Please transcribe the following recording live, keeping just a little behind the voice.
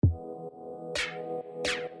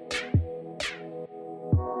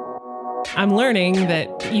I'm learning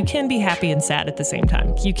that you can be happy and sad at the same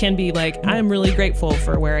time. You can be like, I'm really grateful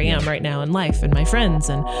for where I am right now in life and my friends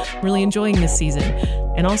and really enjoying this season.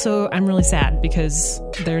 And also, I'm really sad because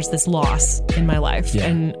there's this loss in my life. Yeah.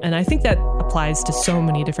 And I think that applies to so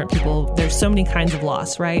many different people. There's so many kinds of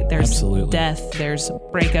loss, right? There's Absolutely. death, there's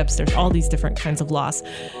breakups, there's all these different kinds of loss.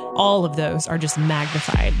 All of those are just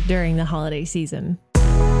magnified during the holiday season.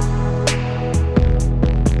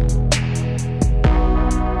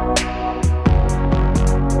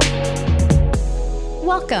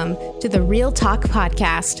 Welcome to the Real Talk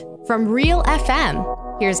Podcast from Real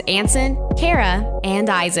FM. Here's Ansen, Kara, and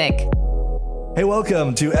Isaac. Hey,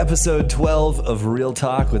 welcome to episode 12 of Real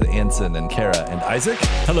Talk with Ansen and Kara and Isaac.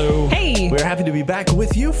 Hello. Hey! We're happy to be back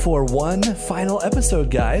with you for one final episode,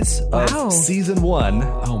 guys, of season 1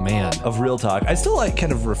 Oh, man. of Real Talk. I still like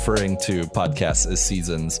kind of referring to podcasts as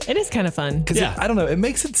seasons. It is kind of fun. Because I don't know, it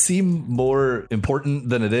makes it seem more important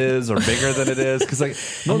than it is or bigger than it is. Because like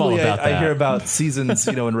normally I hear about seasons,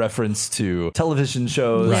 you know, in reference to television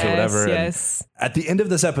shows or whatever. Yes. And at the end of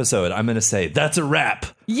this episode, I'm going to say that's a wrap.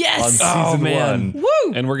 Yes. On season 1.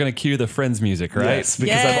 Woo! And we're going to cue the Friends music, right? Yes,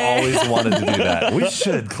 because I've always wanted to do that. We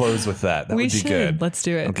should close with that. That would be good. Let's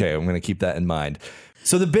do it. Okay, I'm going to keep that in mind.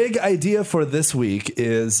 So the big idea for this week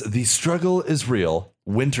is The Struggle is Real,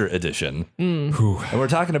 Winter Edition. And we're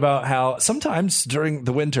talking about how sometimes during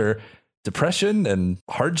the winter, depression and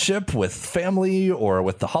hardship with family or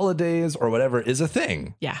with the holidays or whatever is a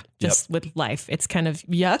thing. Yeah, just with life. It's kind of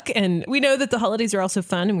yuck. And we know that the holidays are also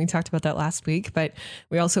fun, and we talked about that last week, but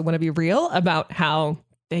we also want to be real about how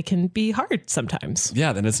they can be hard sometimes.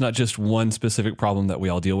 Yeah, then it's not just one specific problem that we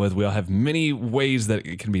all deal with. We all have many ways that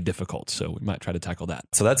it can be difficult, so we might try to tackle that.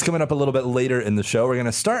 So that's coming up a little bit later in the show. We're going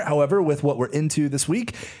to start, however, with what we're into this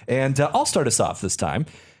week, and I'll start us off this time.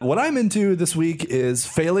 What I'm into this week is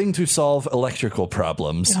failing to solve electrical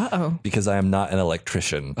problems. Uh-oh. Because I am not an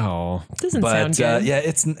electrician. Oh, Doesn't sound good. Yeah,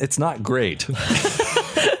 it's not great.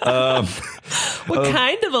 What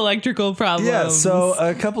kind of electrical problems? Yeah, so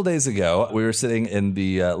a couple days ago, we were sitting in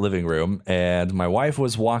the living room, and my wife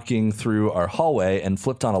was walking through our hallway and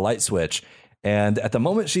flipped on a light switch. And at the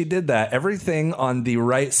moment she did that, everything on the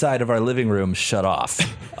right side of our living room shut off.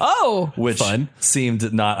 Oh, which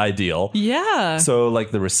seemed not ideal. Yeah. So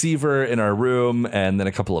like the receiver in our room and then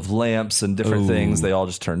a couple of lamps and different things, they all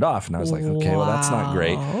just turned off. And I was like, okay, well, that's not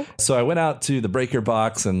great. So I went out to the breaker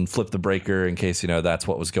box and flipped the breaker in case, you know, that's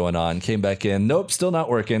what was going on. Came back in. Nope, still not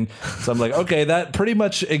working. So I'm like, okay, that pretty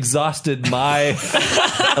much exhausted my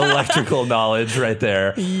electrical knowledge right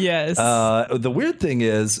there. Yes. The weird thing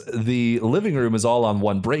is the living room is all on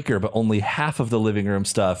one breaker, but only half of the living room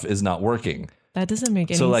stuff is not working. That doesn't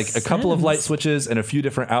make any sense. So like a couple of light switches and a few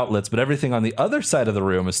different outlets, but everything on the other side of the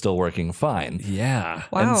room is still working fine. Yeah.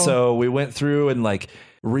 Wow. And so we went through and like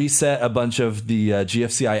reset a bunch of the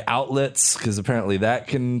GFCI outlets, because apparently that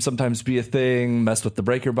can sometimes be a thing. Messed with the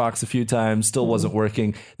breaker box a few times, still wasn't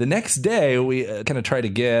working. The next day we kind of tried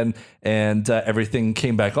again, and everything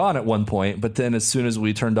came back on at one point. But then as soon as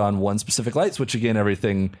we turned on one specific light switch again,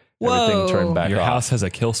 everything turned back off. Your house has a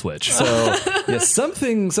kill switch. So yeah,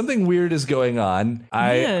 something weird is going on.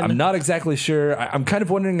 I'm not exactly sure. I'm kind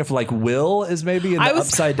of wondering if like Will is maybe in the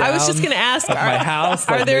upside down. I was just going to ask, of my house.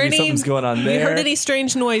 Like are there maybe any something's going on there? You heard any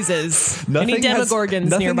strange noises? Any demogorgons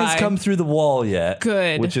nothing nearby? has come through the wall yet.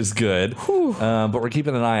 Good. Which is good. But we're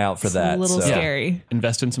keeping an eye out for that. A little scary.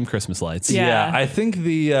 Invest in some Christmas lights. Yeah. I think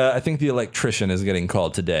the electrician is getting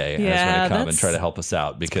called today. Yeah, is going to come and try to help us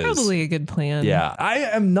out, because probably a good plan. Yeah, I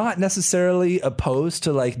am not necessarily opposed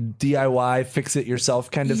to like DIY fix it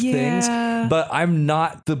yourself kind of things, but I'm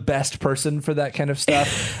not the best person for that kind of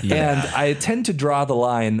stuff. And I tend to draw the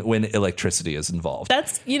line when electricity is involved.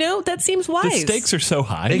 That seems wise. The stakes are so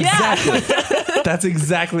high. Exactly. That's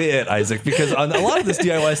exactly it, Isaac, because on a lot of this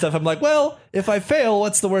DIY stuff, I'm like, well, if I fail,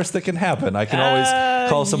 what's the worst that can happen? I can always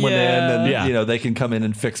call someone in and, you know, they can come in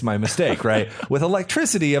and fix my mistake, right? With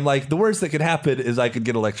electricity, I'm like, the worst that could happen is I could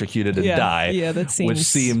get electrocuted and die. Yeah, which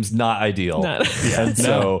seems not ideal. And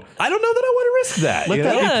so I don't know that I want to risk that. Let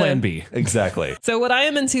that be plan B. Exactly. So what I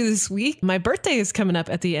am into this week, my birthday is coming up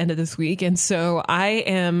at the end of this week. And so I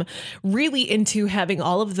am really into having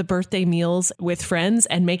all of the birthday meals with friends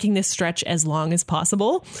and making this stretch as long as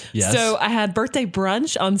possible. Yes. So I had birthday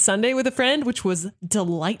brunch on Sunday with a friend, which was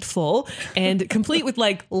delightful and complete with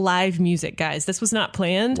like live music, guys. This was not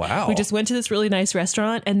planned. Wow. We just went to this really nice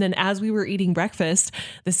restaurant. And then as we were eating breakfast,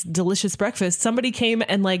 this delicious breakfast, somebody came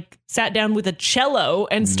and like sat down with a cello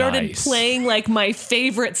and started playing like my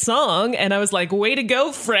favorite song. And I was like, way to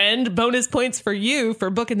go, friend. Bonus points for you for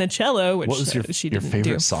booking the cello, which What was your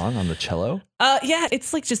favorite song on the cello? Yeah,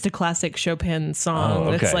 it's like just a classic Chopin song.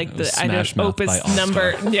 Oh, okay. It's like the Smash Mouth by opus All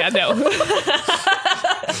number. Star. Yeah, no.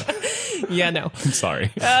 Yeah, no. I'm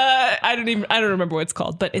sorry. I don't remember what it's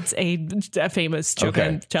called, but it's a famous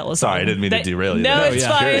Chopin cello song. Sorry, I didn't mean to derail you. No, there. it's yeah.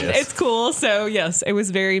 fine. Curious. It's cool. So yes, it was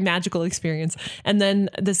a very magical experience. And then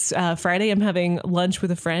this Friday, I'm having lunch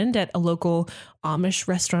with a friend at a local Amish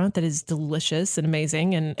restaurant that is delicious and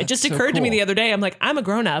amazing. And it just so occurred to me cool. the other day. I'm like, I'm a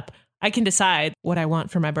grown up. I can decide what I want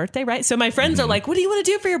for my birthday, right? So my friends are like, what do you want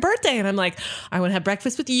to do for your birthday? And I'm like, I want to have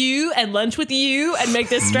breakfast with you and lunch with you and make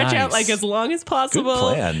this stretch out Nice. like as long as possible.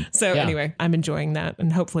 Good plan. So Yeah. anyway, I'm enjoying that.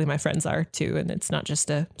 And hopefully my friends are too. And it's not just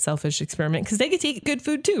a selfish experiment because they get to eat good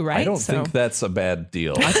food too, right? I don't So- think that's a bad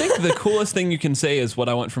deal. I think the coolest thing you can say is what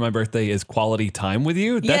I want for my birthday is quality time with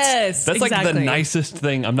you. Yes, That's like the exactly. nicest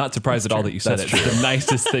thing. I'm not surprised at all that you said That's it. It's the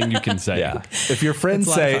nicest thing you can say. Yeah. If your friends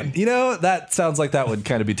It's a lot of say, fun. you know, that sounds like that would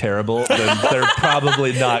kind of be terrible, then they're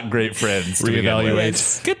probably not great friends. to begin with. Reevaluate.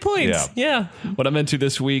 It's good point. Yeah. What I'm into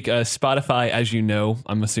this week, Spotify, as you know,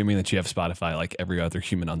 I'm assuming that you have Spotify like every other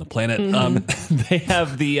human on the planet. They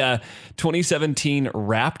have the 2017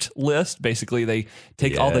 Wrapped list. Basically, they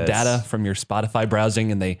take all the Yes. data from your Spotify browsing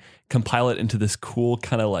and they compile it into this cool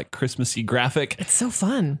kind of like Christmassy graphic. It's so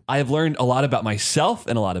fun. I have learned a lot about myself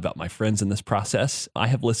and a lot about my friends in this process. I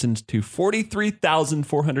have listened to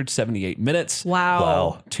 43,478 minutes.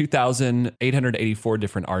 Wow. 2,884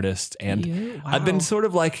 different artists. And Yeah, wow. I've been sort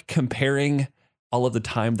of like comparing all of the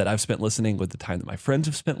time that I've spent listening with the time that my friends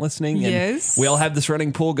have spent listening. And Yes. we all have this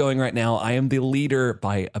running pool going right now. I am the leader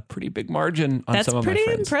by a pretty big margin on That's some of my pretty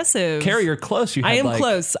friends. impressive. Carrie, you're close. You I had am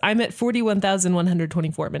close. I'm at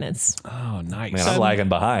 41,124 minutes. Oh, nice. Man, I'm lagging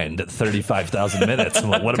behind at 35,000 minutes. I'm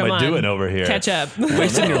like, what am Come I on. doing over here? Catch up.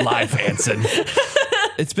 Wasting your life, Ansen.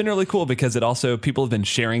 It's been really cool because it also, people have been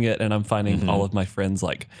sharing it and I'm finding all of my friends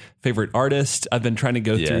like favorite artists. I've been trying to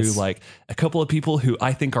go through like a couple of people who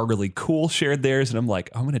I think are really cool shared theirs and I'm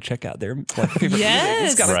like, I'm going to check out their like favorite music.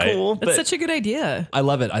 Yes. It's kind of Right. cool. That's But such a good idea. I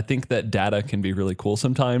love it. I think that data can be really cool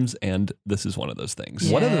sometimes and this is one of those things.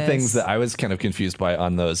 Yeah. One of the Yes. things that I was kind of confused by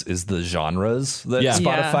on those is the genres that Yeah.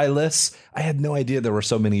 Spotify lists. I had no idea there were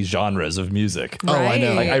so many genres of music. Oh, I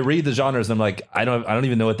know. Like I read the genres and I'm like, I don't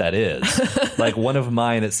even know what that is. Like one of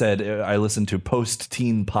mine, it said I listen to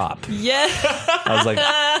post-teen pop. Yeah. I was like,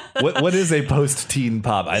 what is a post-teen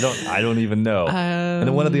pop? I don't even know. And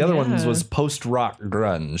then one of the other ones was post-rock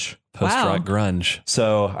grunge. Post-rock grunge.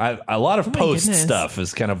 So a lot of post goodness. stuff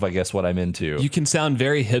is kind of, I guess, what I'm into. You can sound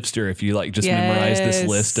very hipster if you like just memorize this Yes.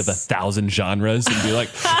 list of 1,000 genres and be like,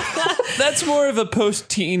 that's more of a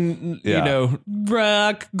post-teen, Yeah. you know,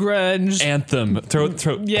 Rock, grunge. anthem. Throw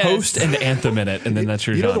Yes. post and anthem in it, and then that's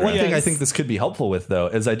your You know, genre. the one thing I Yes. think this could be helpful with, though,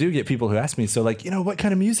 is I do get people who ask me, so like, you know, what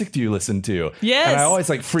kind of music do you listen to? Yes. And I always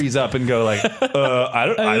like freeze up and go like, I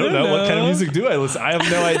don't know. What kind of music do I listen? I have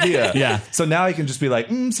no idea. Yeah. So now I can just be like,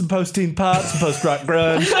 some post-teen pop, some post-rock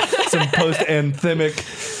grunge, some post-anthemic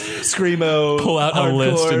screamo. Pull out a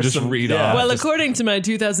list and just read off. Well, according to my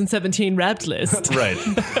 2017 Wrapped list, Right.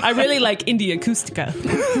 I really like indie acoustica.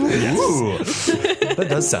 Ooh, that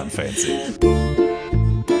does sound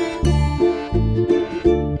fancy.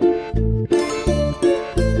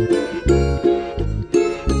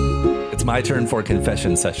 It's my turn for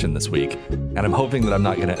confession session this week, and I'm hoping that I'm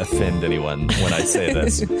not going to offend anyone when I say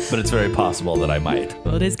this, but it's very possible that I might.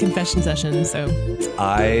 Well, it is confession session, so.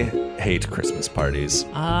 I hate Christmas parties.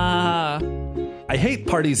 Ah. I hate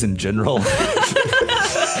parties in general.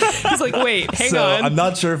 He's like, wait, hang So on. I'm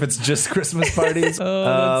not sure if it's just Christmas parties. Oh,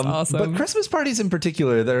 that's awesome. But Christmas parties in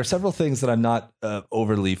particular, there are several things that I'm not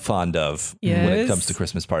overly fond of when it Yes. comes to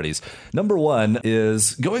Christmas parties. Number one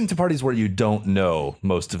is going to parties where you don't know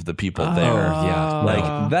most of the people there. yeah.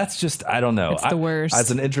 Like, that's just, I don't know. It's the worst.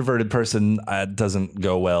 As an introverted person, it doesn't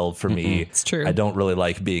go well for me. It's true. I don't really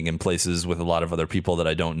like being in places with a lot of other people that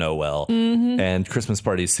I don't know well. Mm-hmm. And Christmas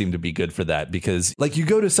parties seem to be good for that because, like, you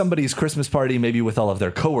go to somebody's Christmas party maybe with all of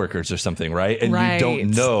their coworkers or something, right? And Right. you don't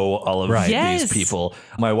know all of Yes. these people.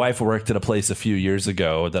 My wife worked at a place a few years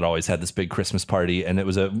ago that always had this big Christmas party, and it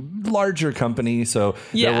was a larger company, so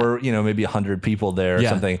Yeah. there were, maybe 100 people there or Yeah.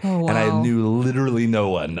 something. Oh, And I wow. knew literally no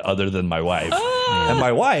one other than my wife. And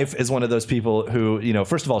my wife is one of those people who,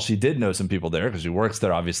 first of all, she did know some people there because she works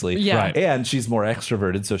there, obviously. Yeah. Right. And she's more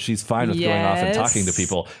extroverted, so she's fine with going off and Yes. talking to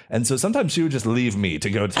people. And so sometimes she would just leave me to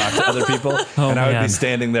go talk to other people, and I would man. be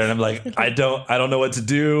standing there, and I'm like, I don't know what to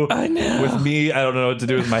do. with me. I don't know what to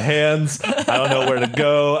do with my hands. I don't know where to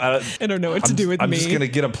go. I don't know what to do with I'm me. just going to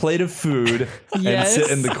get a plate of food and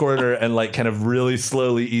sit in the corner and like kind of really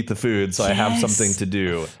slowly eat the food so I have something to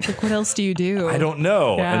do. Like, what else do you do? I don't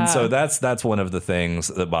know. Yeah. And so that's one of the things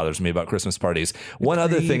that bothers me about Christmas parties. One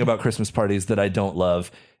other thing about Christmas parties that I don't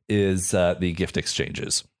love is the gift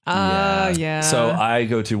exchanges. Yeah. So I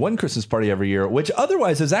go to one Christmas party every year, which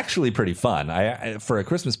otherwise is actually pretty fun. For a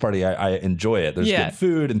Christmas party, I enjoy it. There's good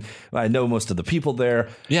food, and I know most of the people there.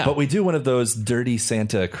 Yeah. But we do one of those Dirty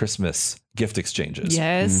Santa Christmas gift exchanges.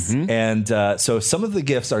 Yes. Mm-hmm. And so some of the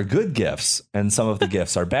gifts are good gifts, and some of the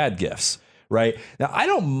gifts are bad gifts. Right. Now, I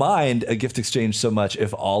don't mind a gift exchange so much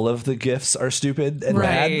if all of the gifts are stupid and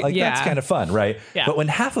bad. Like, that's kind of fun, right? Yeah. But when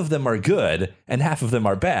half of them are good and half of them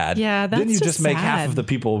are bad, then you just make half of the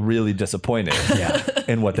people really disappointed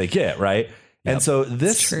in what they get, right? Yep. And so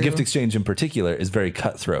this gift exchange in particular is very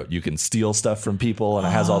cutthroat. You can steal stuff from people, and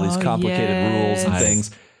it has all these complicated rules and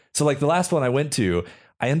things. So like the last one I went to,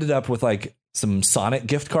 I ended up with like some Sonic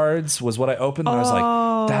gift cards was what I opened. And I was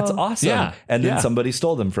like, that's awesome. Yeah. And then somebody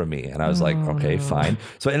stole them from me. And I was like, okay, fine.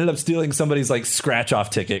 So I ended up stealing somebody's like scratch off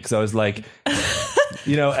ticket. Cause I was like,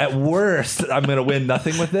 at worst, I'm going to win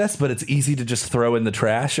nothing with this, but it's easy to just throw in the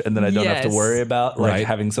trash. And then I don't have to worry about like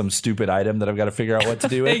having some stupid item that I've got to figure out what to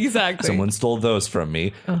do with. Exactly. Someone stole those from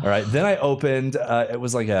me. All right. Then I opened, it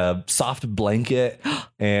was like a soft blanket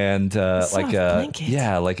and like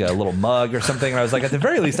a little mug or something. And I was like, at the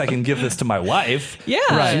very least, I can give this to my wife. Yeah.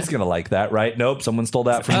 Right. She's going to like that, right? Nope. Someone stole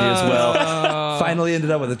that from me as well. Finally ended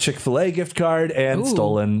up with a Chick-fil-A gift card and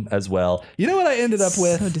stolen as well. You know what I ended up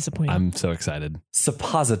with? So disappointing. I'm so excited.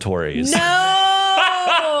 Suppositories. No!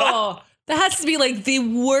 That has to be like the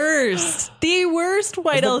worst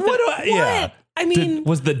white elephant. What? I mean,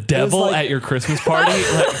 Was the devil at your Christmas party?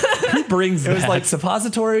 Like, who brings that? It was like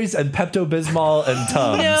suppositories and Pepto-Bismol and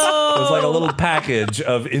Tums. No. It was like a little package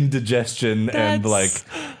of indigestion and like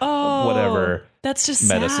whatever. That's just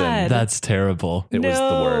medicine. sad. That's terrible. It was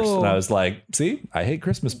the worst. And I was like, see, I hate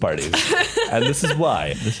Christmas parties. And this is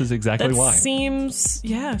why. This is exactly why.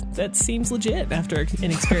 That seems legit after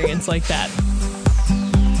an experience like that.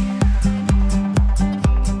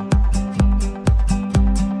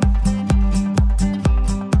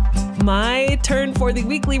 My turn for the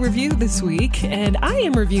weekly review this week, and I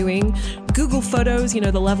am reviewing Google Photos,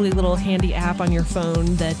 the lovely little handy app on your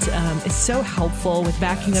phone that is so helpful with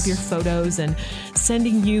backing up your photos and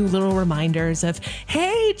sending you little reminders of,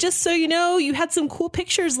 hey, just so you know, you had some cool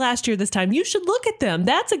pictures last year this time. You should look at them.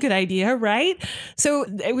 That's a good idea, right? So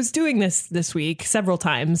I was doing this week several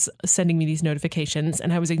times, sending me these notifications,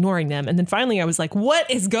 and I was ignoring them. And then finally I was like, what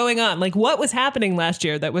is going on? Like, what was happening last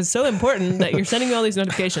year that was so important that you're sending me all these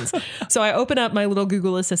notifications? So I open up my little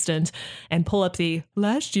Google Assistant and pull up the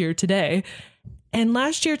last year today. And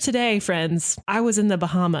last year today, friends, I was in the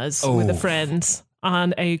Bahamas with a friend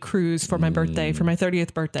on a cruise for my birthday, for my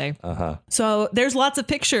 30th birthday. So there's lots of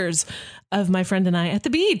pictures of my friend and I at the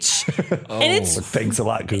beach. And thanks a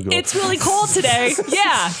lot, Google. It's really cold today.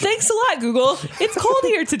 Yeah, thanks a lot, Google. It's cold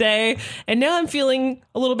here today. And now I'm feeling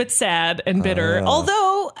a little bit sad and bitter.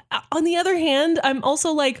 Although, on the other hand, I'm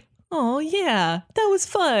also like, oh, yeah, that was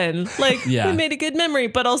fun. Like, we made a good memory,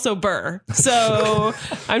 but also burr. So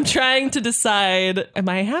I'm trying to decide, am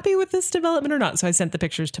I happy with this development or not? So I sent the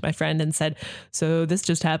pictures to my friend and said, so this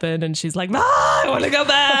just happened. And she's like, I want to go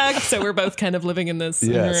back. So we're both kind of living in this.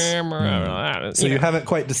 Yes. So you haven't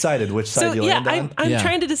quite decided which side you land on? I'm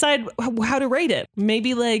trying to decide how to rate it.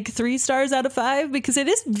 Maybe like 3 stars out of 5, because it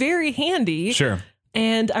is very handy. Sure.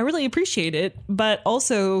 And I really appreciate it, but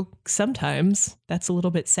also sometimes that's a little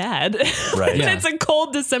bit sad. Right. It's a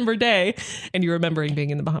cold December day and you're remembering being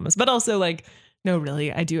in the Bahamas, but also like, no,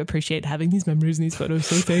 really, I do appreciate having these memories and these photos.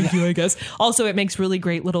 So thank you, I guess. Also, it makes really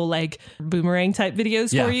great little like boomerang type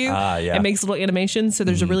videos for you. It makes little animations. So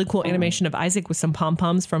there's a really cool animation of Isaac with some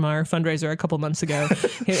pom-poms from our fundraiser a couple months ago.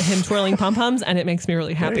 Him twirling pom-poms, and it makes me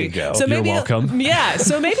really happy. There you go. So maybe You're welcome.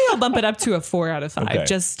 So maybe I'll bump it up to a 4 out of 5. Okay.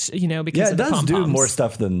 Just, because of the pom-poms. it does do more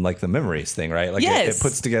stuff than like the memories thing, right? Like it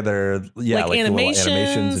puts together like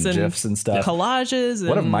animations and GIFs and stuff. Collages.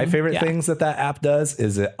 One of my favorite things that app does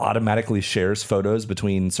is it automatically shares photos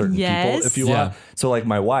between certain people if you want. So like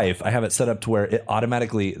my wife, I have it set up to where it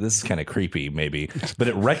automatically, this is kind of creepy maybe, but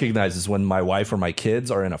it recognizes when my wife or my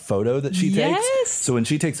kids are in a photo that she takes. So when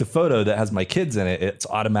she takes a photo that has my kids in it, it's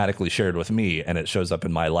automatically shared with me and it shows up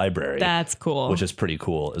in my library. That's cool. Which is pretty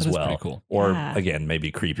cool as well. Pretty cool. Or again, maybe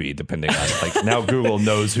creepy depending on like now Google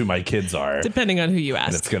knows who my kids are. Depending on who you ask.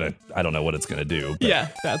 And it's going to, I don't know what it's going to do. But. Yeah,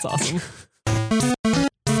 that's awesome.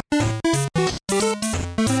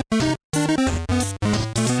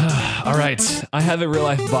 All right. I have a real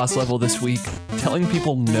life boss level this week, telling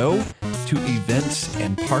people no to events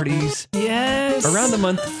and parties. Yes. Around the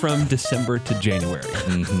month from December to January.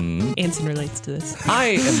 Ansen relates to this.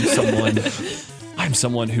 I'm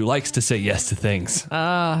someone who likes to say yes to things.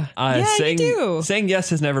 Yeah, you do. Saying yes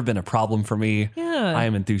has never been a problem for me. Yeah. I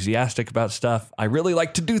am enthusiastic about stuff. I really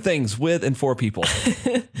like to do things with and for people.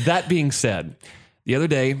 That being said, the other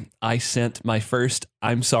day I sent my first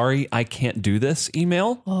 "I'm sorry, I can't do this"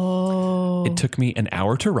 email. Oh. It took me an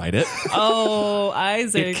hour to write it. Oh,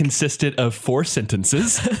 Isaac. It consisted of 4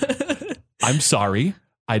 sentences. I'm sorry,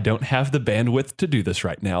 I don't have the bandwidth to do this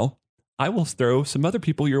right now. I will throw some other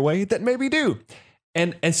people your way that maybe do.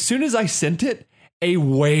 And as soon as I sent it, a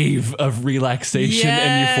wave of relaxation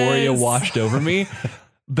and euphoria washed over me.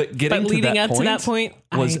 But leading up to that point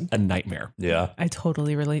was a nightmare. Yeah. I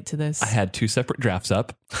totally relate to this. I had 2 separate drafts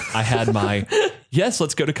up. I had my, yes,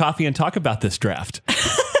 let's go to coffee and talk about this draft.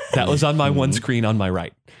 That was on my one screen on my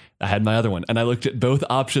right. I had my other one, and I looked at both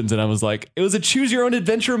options, and I was like, it was a choose your own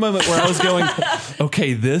adventure moment where I was going,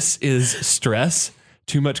 okay, this is stress,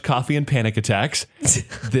 too much coffee and panic attacks.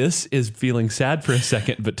 This is feeling sad for a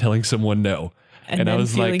second, but telling someone no. And I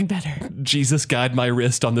was feeling like, better. Jesus, guide my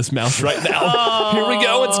wrist on this mouse right now. Here we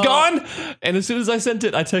go. It's gone. And as soon as I sent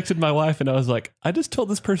it, I texted my wife, and I was like, I just told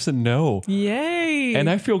this person no. Yay. And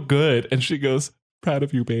I feel good. And she goes, proud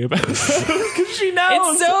of you, babe. Because she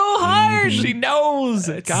knows. It's so hard. She knows.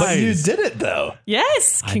 Guys. But you did it, though.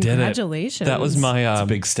 Yes. I did it. Congratulations. That was my It's a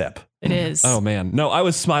big step. It is. Oh, man. No, I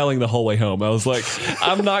was smiling the whole way home. I was like,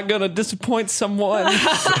 I'm not going to disappoint someone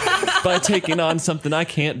by taking on something I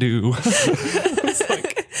can't do. It's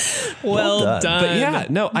like, well done. But yeah,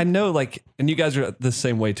 no, I know, like, and you guys are the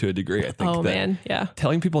same way to a degree, I think. Oh, that man. Yeah.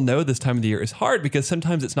 telling people no this time of the year is hard because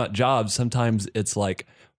sometimes it's not jobs. Sometimes it's like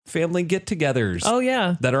family get-togethers. Oh,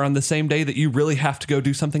 yeah. That are on the same day that you really have to go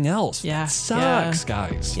do something else. Yeah. It sucks,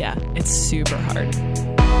 guys. Yeah. It's super hard.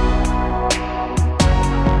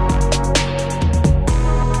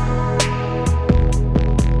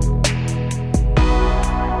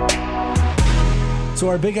 So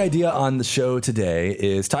our big idea on the show today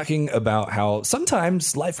is talking about how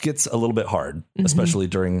sometimes life gets a little bit hard, especially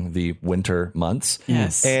during the winter months.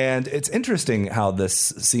 Yes. And it's interesting how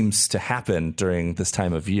this seems to happen during this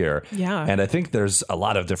time of year. Yeah. And I think there's a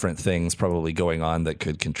lot of different things probably going on that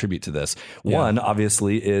could contribute to this. One,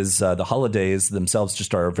 obviously, is the holidays themselves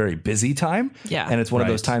just are a very busy time. Yeah. And it's one of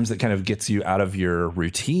those times that kind of gets you out of your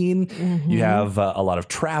routine. You have a lot of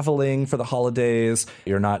traveling for the holidays.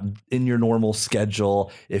 You're not in your normal schedule.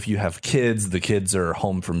 If you have kids, the kids are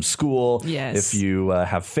home from school. Yes. If you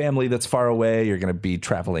have family that's far away, you're going to be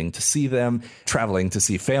traveling to see them. Traveling to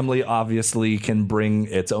see family obviously can bring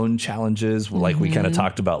its own challenges, like we kind of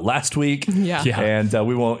talked about last week. Yeah. And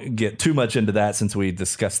we won't get too much into that since we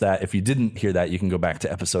discussed that. If you didn't hear that, you can go back to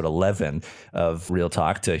episode 11 of Real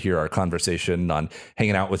Talk to hear our conversation on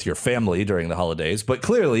hanging out with your family during the holidays. But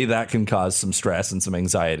clearly that can cause some stress and some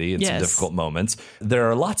anxiety and some difficult moments. There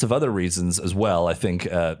are lots of other reasons as well. I think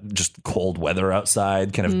just cold weather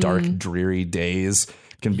outside, kind of dark, dreary days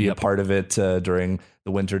can be a part of it during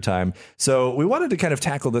the winter time. So we wanted to kind of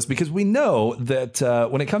tackle this because we know that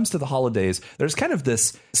when it comes to the holidays, there's kind of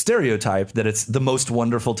this stereotype that it's the most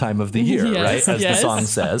wonderful time of the year, right? As the song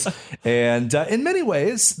says. And in many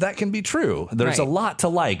ways, that can be true. There's a lot to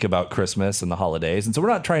like about Christmas and the holidays. And so we're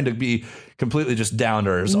not trying to be completely just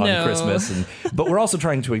downers on Christmas. But we're also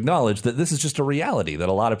trying to acknowledge that this is just a reality that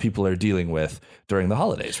a lot of people are dealing with during the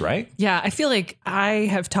holidays, right? Yeah, I feel like I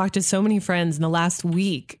have talked to so many friends in the last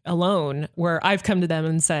week alone where I've come to them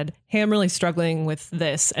and said, hey, I'm really struggling with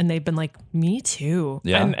this. And they've been like, me too.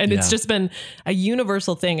 Yeah. And it's just been a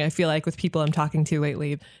universal thing, I feel like, with people I'm talking to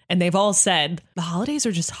lately. And they've all said, the holidays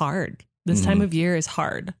are just hard. This time of year is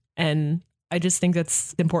hard. And I just think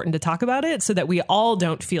that's important to talk about it so that we all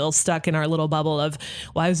don't feel stuck in our little bubble of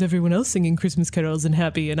why is everyone else singing Christmas carols and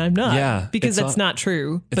happy and I'm not? Yeah, because that's not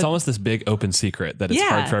true. It's almost this big open secret that it's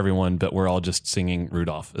hard for everyone, but we're all just singing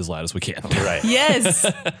Rudolph as loud as we can. Right. Yes.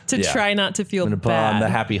 To try not to feel I'm gonna put bad. on the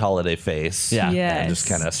happy holiday face. Yeah. Yes. And just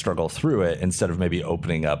kind of struggle through it instead of maybe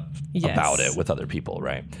opening up about it with other people,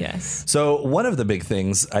 right? Yes. So one of the big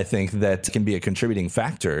things I think that can be a contributing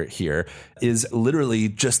factor here is literally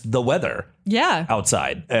just the weather. Yeah.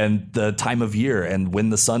 outside and the time of year and when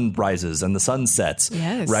the sun rises and the sun sets.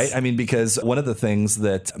 Yes. Right. I mean, because one of the things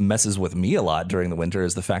that messes with me a lot during the winter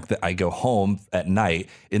is the fact that I go home at night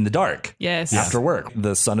in the dark. Yes. After work,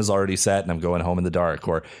 the sun is already set and I'm going home in the dark,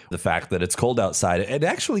 or the fact that it's cold outside. It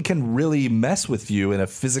actually can really mess with you in a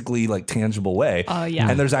physically like tangible way. Oh, yeah.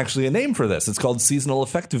 And there's actually a name for this. It's called seasonal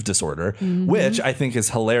affective disorder, which I think is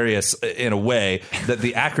hilarious in a way that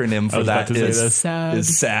the acronym for that is SAD,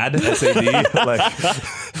 SAD. Like,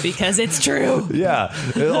 because it's true. yeah.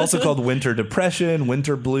 It's also called winter depression,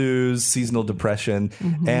 winter blues, seasonal depression.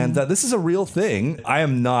 And this is a real thing. I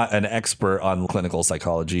am not an expert on clinical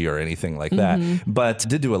psychology or anything like that, but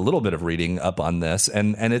did do a little bit of reading up on this.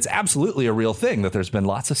 And it's absolutely a real thing that there's been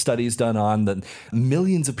lots of studies done on that,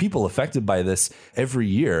 millions of people affected by this every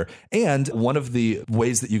year. And one of the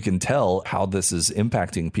ways that you can tell how this is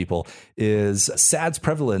impacting people is SAD's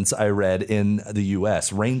prevalence, I read, in the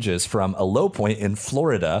US ranges from a low point in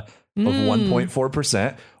Florida of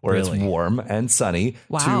 1.4%, where it's warm and sunny,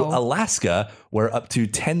 to Alaska, where up to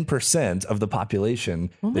 10% of the population,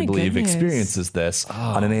 they believe, experiences this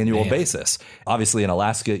on an annual basis. Obviously, in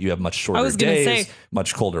Alaska, you have much shorter days,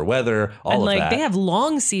 much colder weather, all of that. They have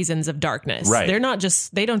long seasons of darkness. Right.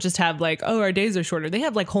 They don't just have like, oh, our days are shorter. They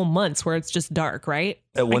have like whole months where it's just dark, right?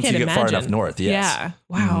 Once you get far enough north, yes. Yeah.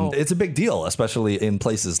 Wow. It's a big deal, especially in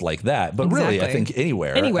places like that. But really, I think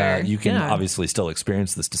anywhere you can obviously still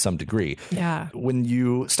experience this to some degree. Yeah. When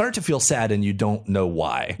you start to feel sad and you don't know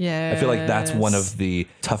why, I feel like that's one of the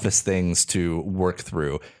toughest things to work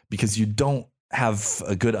through, because you don't have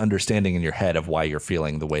a good understanding in your head of why you're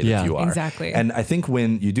feeling the way that you are. Exactly. And I think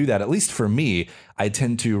when you do that, at least for me, I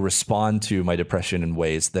tend to respond to my depression in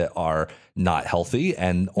ways that are not healthy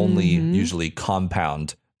and only usually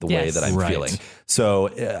compound the way that I'm feeling. So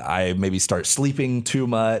I maybe start sleeping too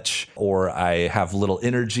much, or I have little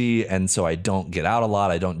energy, and so I don't get out a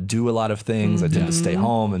lot. I don't do a lot of things. I tend to stay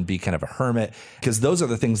home and be kind of a hermit, because those are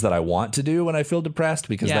the things that I want to do when I feel depressed,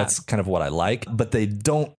 because that's kind of what I like. But they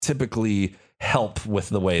don't typically help with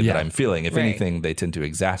the way that I'm feeling. If anything, they tend to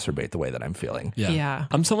exacerbate the way that I'm feeling. Yeah.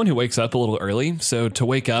 I'm someone who wakes up a little early. So to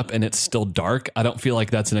wake up and it's still dark, I don't feel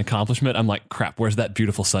like that's an accomplishment. I'm like, crap, where's that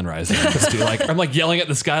beautiful sunrise? I'm like yelling at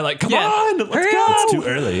the sky, like, come on, let's go. It's too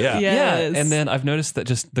early. Yeah. Yes. And then I've noticed that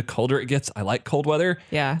just the colder it gets, I like cold weather.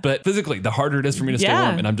 Yeah. But physically, the harder it is for me to stay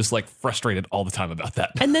warm. And I'm just like frustrated all the time about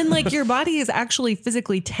that. And then like your body is actually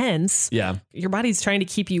physically tense. Yeah. Your body's trying to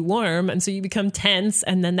keep you warm. And so you become tense,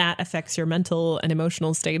 and then that affects your mental and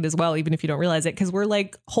emotional state as well, even if you don't realize it, because we're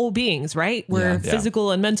like whole beings, right? We're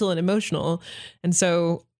physical and mental and emotional. And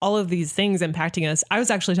so all of these things impacting us. I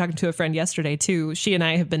was actually talking to a friend yesterday too. She and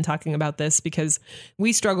I have been talking about this because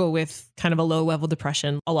we struggle with kind of a low level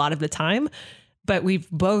depression a lot of the time, but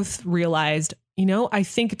we've both realized, you know, I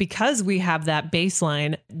think because we have that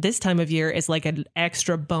baseline, this time of year is like an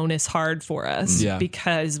extra bonus hard for us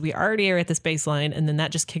because we already are at this baseline, and then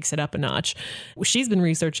that just kicks it up a notch. She's been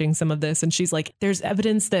researching some of this, and she's like, there's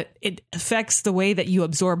evidence that it affects the way that you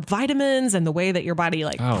absorb vitamins and the way that your body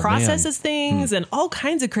processes things and all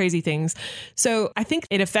kinds of crazy things. So I think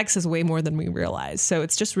it affects us way more than we realize. So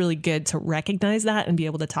it's just really good to recognize that and be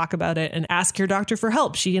able to talk about it and ask your doctor for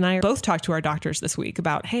help. She and I both talked to our doctors this week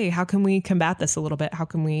about, hey, how can we combat this a little bit? How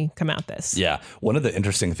can we come at this? Yeah. One of the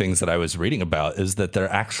interesting things that I was reading about is that there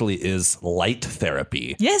actually is light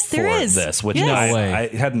therapy. Yes, there is. This, which Yes.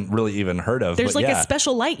 I hadn't really even heard of. There's a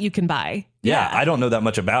special light you can buy. Yeah, I don't know that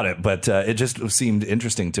much about it, but it just seemed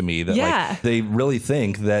interesting to me that they really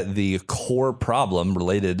think that the core problem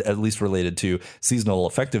at least related to seasonal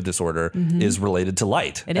affective disorder is related to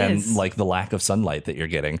light and like the lack of sunlight that you're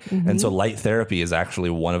getting. And so light therapy is actually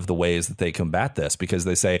one of the ways that they combat this, because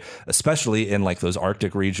they say, especially in like those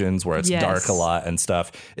Arctic regions where it's dark a lot and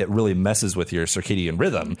stuff, it really messes with your circadian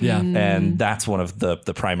rhythm. Yeah. And that's one of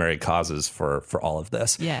the primary causes for all of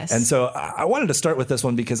this. Yes. And so I wanted to start with this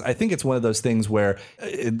one because I think it's one of those things where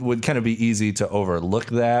it would kind of be easy to overlook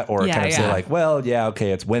that or kind of say like, well,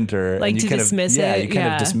 okay, it's winter. Like and you to dismiss it. You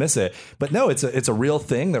kind of dismiss it. But no, it's a real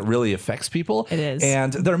thing that really affects people. It is.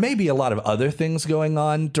 And there may be a lot of other things going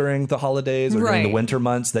on during the holidays or during the winter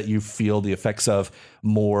months that you feel the effects of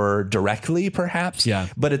more directly, perhaps. Yeah.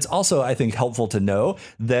 But it's also, I think, helpful to know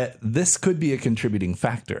that this could be a contributing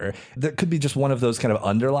factor. That could be just one of those kind of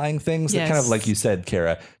underlying things that kind of, like you said,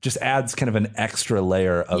 Kara, just adds kind of an extra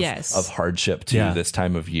layer of hardship to this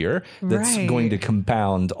time of year that's going to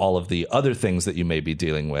compound all of the other things that you may be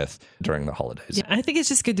dealing with during the holidays. Yeah, I think it's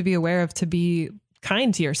just good to be aware of, to be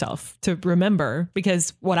kind to yourself, to remember,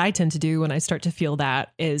 because what I tend to do when I start to feel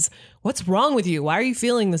that is, what's wrong with you? Why are you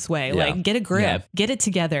feeling this way? Like, get a grip, get it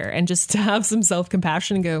together, and just to have some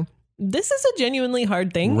self-compassion and go, this is a genuinely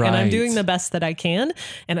hard thing and I'm doing the best that I can.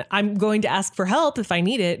 And I'm going to ask for help if I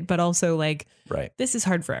need it, but also like, this is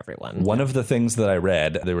hard for everyone. One of the things that I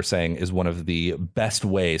read, they were saying is one of the best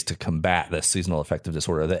ways to combat this seasonal affective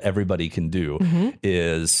disorder that everybody can do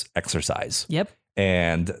is exercise. Yep.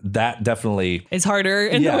 And that definitely is harder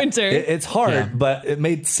in the winter. It's hard, but it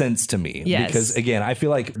made sense to me. Yes. Because again, I feel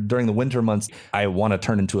like during the winter months, I want to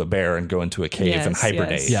turn into a bear and go into a cave and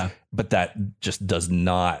hibernate. Yeah. But that just does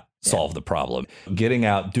not solve the problem. Getting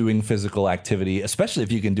out, doing physical activity, especially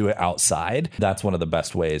if you can do it outside, that's one of the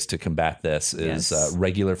best ways to combat this is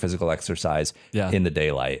regular physical exercise in the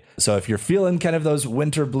daylight. So if you're feeling kind of those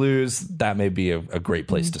winter blues, that may be a great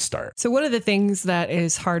place to start. So one of the things that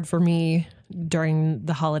is hard for me during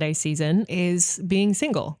the holiday season is being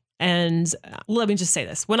single. And let me just say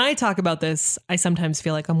this. When I talk about this, I sometimes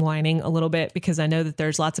feel like I'm whining a little bit because I know that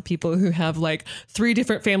there's lots of people who have like 3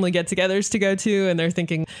 different family get-togethers to go to. And they're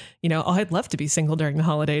thinking, you know, oh, I'd love to be single during the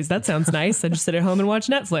holidays. That sounds nice. I just sit at home and watch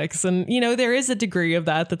Netflix. And, you know, there is a degree of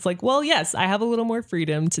that that's like, well, yes, I have a little more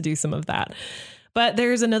freedom to do some of that. But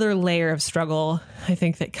there's another layer of struggle, I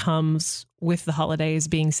think, that comes with the holidays,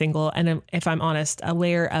 being single. And if I'm honest, a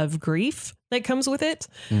layer of grief that comes with it.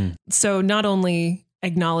 So not only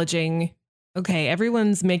acknowledging, okay,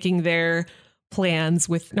 everyone's making their plans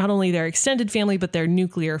with not only their extended family, but their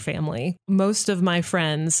nuclear family. Most of my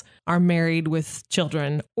friends are married with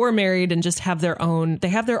children or married and just have their own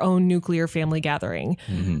nuclear family gathering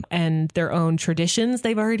and their own traditions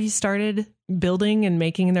they've already started building and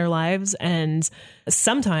making in their lives. And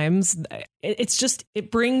sometimes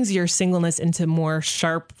it brings your singleness into more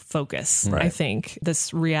sharp focus. I think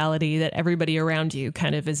this reality that everybody around you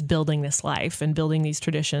kind of is building this life and building these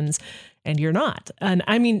traditions and you're not. And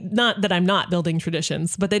I mean, not that I'm not building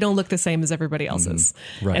traditions, but they don't look the same as everybody else's.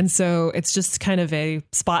 And so it's just kind of a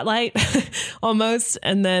spotlight almost.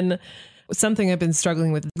 And then something I've been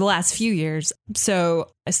struggling with the last few years.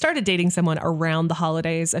 So I started dating someone around the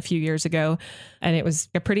holidays a few years ago, and it was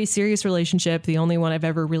a pretty serious relationship, the only one I've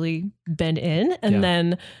ever really been in. And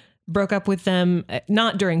then broke up with them,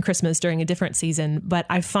 not during Christmas, during a different season. But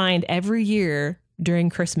I find every year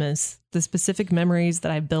during Christmas, the specific memories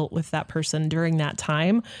that I built with that person during that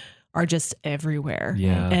time are just everywhere.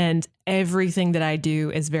 And everything that I do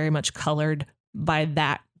is very much colored by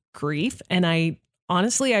that grief. And I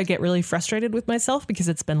get really frustrated with myself because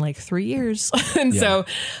it's been like 3 years. And so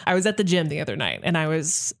I was at the gym the other night and I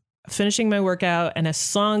was finishing my workout and a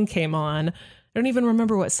song came on. I don't even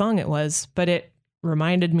remember what song it was, but it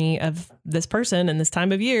reminded me of this person and this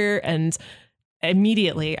time of year. And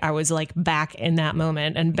immediately I was like back in that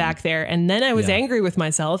moment and back there. And then I was angry with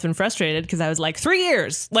myself and frustrated because I was like 3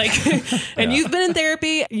 years, like, and you've been in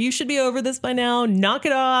therapy. You should be over this by now. Knock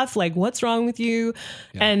it off. Like, what's wrong with you?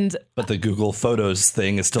 But the Google Photos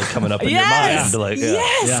thing is still coming up in your mind. Like,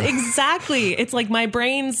 exactly. It's like my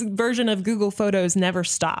brain's version of Google Photos never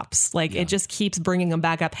stops. Like it just keeps bringing them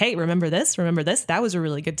back up. Hey, remember this? Remember this? That was a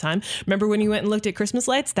really good time. Remember when you went and looked at Christmas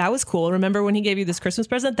lights? That was cool. Remember when he gave you this Christmas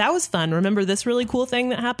present? That was fun. Remember this really cool thing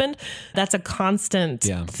that happened? That's a constant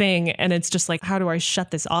thing. And it's just like, how do I shut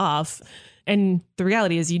this off? And the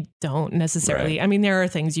reality is you don't necessarily. I mean, there are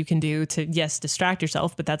things you can do to, distract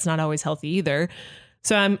yourself, but that's not always healthy either.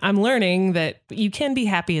 So I'm learning that you can be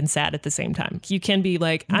happy and sad at the same time. You can be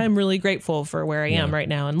like, I'm really grateful for where I am right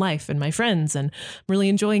now in life and my friends, and I'm really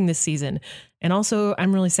enjoying this season. And also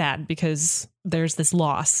I'm really sad because there's this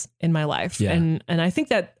loss in my life. And I think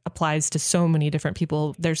that applies to so many different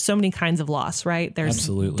people. There's so many kinds of loss, right? There's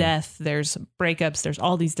death, there's breakups, there's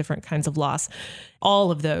all these different kinds of loss. All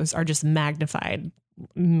of those are just magnified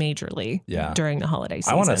majorly during the holiday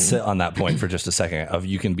season. I want to sit on that point for just a second of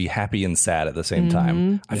you can be happy and sad at the same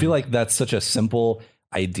time. I feel like that's such a simple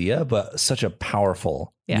idea, but such a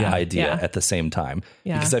powerful idea at the same time.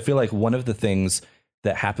 Because I feel like one of the things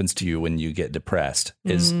that happens to you when you get depressed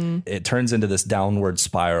is it turns into this downward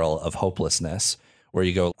spiral of hopelessness where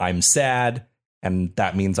you go, I'm sad, and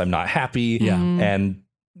that means I'm not happy. And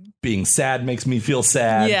being sad makes me feel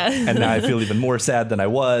sad. And now I feel even more sad than I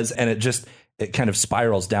was. And it kind of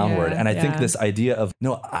spirals downward. And I think this idea of,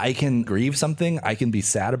 no, I can grieve something, I can be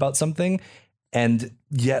sad about something, and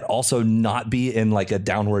yet also not be in like a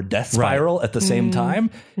downward death spiral at the same time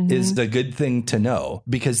is a good thing to know,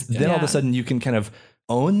 because then all of a sudden you can kind of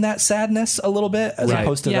own that sadness a little bit as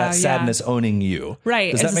opposed to that sadness owning you.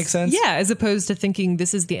 Right. Does that make sense? Yeah. As opposed to thinking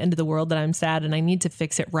this is the end of the world that I'm sad and I need to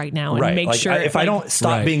fix it right now and make sure. If I don't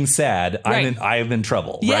stop being sad, I'm in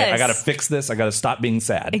trouble. Yes. Right. I got to fix this. I got to stop being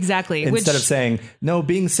sad. Exactly. Instead of saying, no,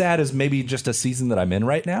 being sad is maybe just a season that I'm in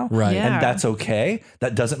right now. Right. Yeah. And that's okay.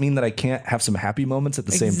 That doesn't mean that I can't have some happy moments at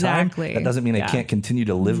the same time. That doesn't mean I can't continue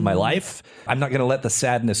to live my life. I'm not going to let the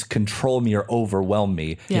sadness control me or overwhelm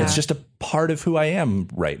me. Yeah. It's just a part of who I am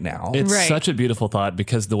right now. It's such a beautiful thought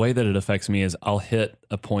because the way that it affects me is I'll hit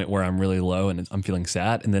a point where I'm really low and I'm feeling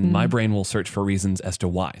sad. And then my brain will search for reasons as to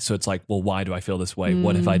why. So it's like, well, why do I feel this way?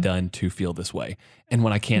 What have I done to feel this way? And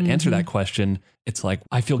when I can't answer that question, it's like,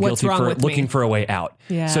 I feel guilty for looking for a way out.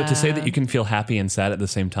 Yeah. So to say that you can feel happy and sad at the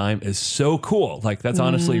same time is so cool. Like that's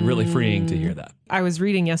honestly really freeing to hear that. I was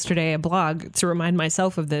reading yesterday a blog to remind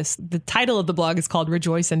myself of this. The title of the blog is called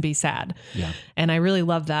Rejoice and Be Sad. Yeah. And I really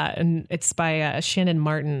love that. And it's by Shannon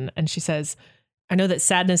Martin. And she says, I know that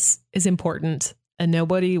sadness is important and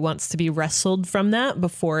nobody wants to be wrestled from that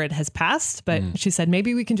before it has passed. But she said,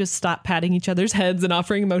 maybe we can just stop patting each other's heads and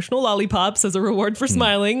offering emotional lollipops as a reward for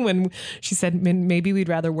smiling. When she said, maybe we'd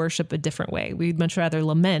rather worship a different way. We'd much rather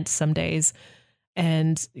lament some days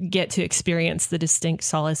and get to experience the distinct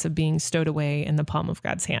solace of being stowed away in the palm of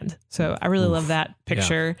God's hand. So I really love that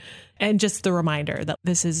picture and just the reminder that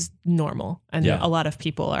this is normal and a lot of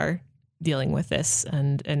people are dealing with this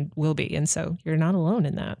and will be. And so you're not alone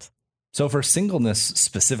in that. So for singleness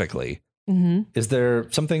specifically, is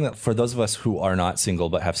there something that for those of us who are not single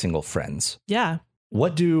but have single friends? Yeah.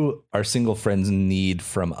 What do our single friends need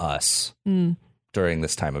from us during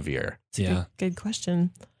this time of year? Good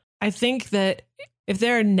question. I think that if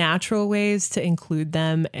there are natural ways to include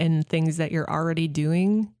them in things that you're already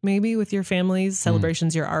doing, maybe with your families,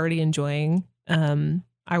 celebrations you're already enjoying.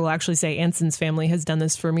 I will actually say Ansen's family has done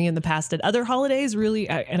this for me in the past at other holidays, really,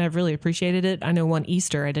 and I've really appreciated it. I know one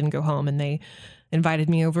Easter I didn't go home and they invited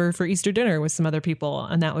me over for Easter dinner with some other people,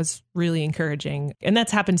 and that was really encouraging. And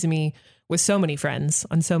that's happened to me with so many friends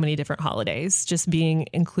on so many different holidays, just being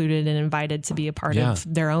included and invited to be a part of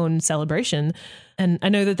their own celebration. And I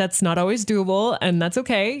know that that's not always doable, and that's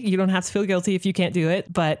okay. You don't have to feel guilty if you can't do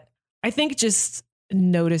it. But I think just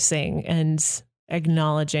noticing and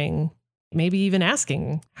acknowledging, maybe even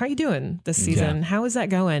asking, how are you doing this season? Yeah. How is that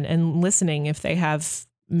going? And listening if they have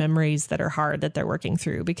memories that are hard that they're working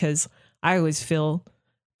through, because I always feel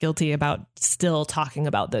guilty about still talking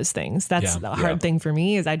about those things. That's the hard thing for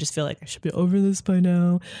me, is I just feel like I should be over this by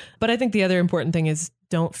now. But I think the other important thing is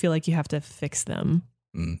don't feel like you have to fix them.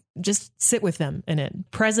 Just sit with them in it.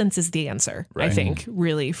 Presence is the answer, I think,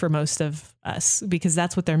 really, for most of us, because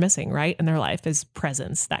that's what they're missing, right? In their life is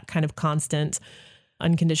presence, that kind of constant,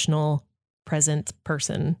 unconditional present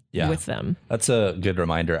person with them. That's a good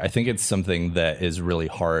reminder. I think it's something that is really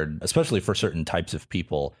hard, especially for certain types of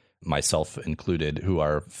people, myself included, who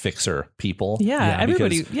are fixer people.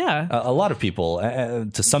 Everybody. A lot of people,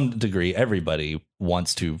 to some degree, everybody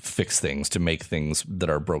wants to fix things, to make things that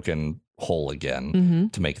are broken whole again,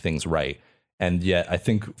 to make things right. And yet I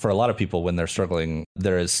think for a lot of people, when they're struggling,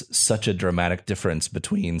 there is such a dramatic difference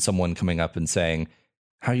between someone coming up and saying,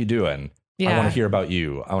 how you doing? I want to hear about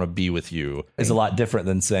you. I want to be with you. Is a lot different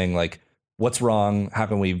than saying, like, what's wrong? How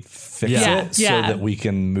can we fix it so that we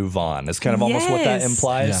can move on? It's kind of almost what that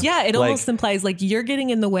implies. Yeah, it almost implies like you're getting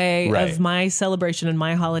in the way of my celebration and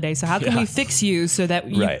my holiday. So how can we fix you so that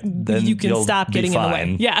you can stop getting in the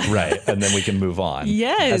way? Yeah. Right. And then we can move on.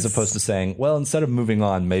 As opposed to saying, well, instead of moving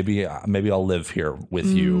on, maybe I'll live here with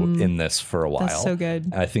you in this for a while. That's so good.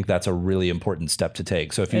 And I think that's a really important step to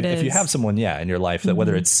take. So if you have someone, in your life that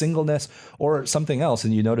whether it's singleness or something else,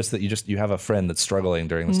 and you notice that you have a friend that's struggling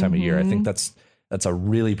during this time of year, I think that's a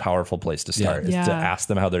really powerful place to start, is to ask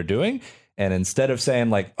them how they're doing. And instead of saying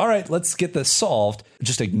like, all right, let's get this solved,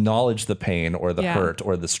 just acknowledge the pain or the hurt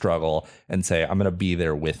or the struggle and say, I'm going to be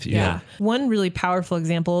there with you. Yeah. One really powerful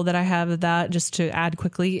example that I have of that, just to add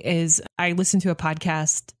quickly, is I listened to a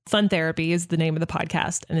podcast. Fun Therapy is the name of the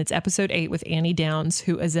podcast. And it's episode 8 with Annie Downs,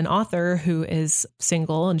 who is an author who is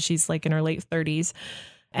single, and she's like in her late 30s.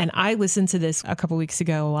 And I listened to this a couple weeks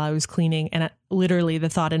ago while I was cleaning. And literally the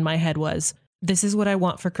thought in my head was, this is what I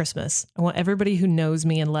want for Christmas. I want everybody who knows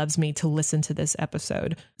me and loves me to listen to this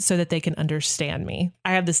episode so that they can understand me.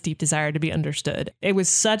 I have this deep desire to be understood. It was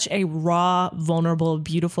such a raw, vulnerable,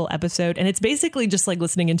 beautiful episode. And it's basically just like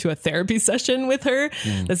listening into a therapy session with her.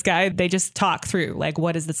 This guy, they just talk through like,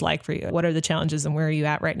 what is this like for you? What are the challenges and where are you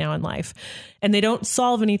at right now in life? And they don't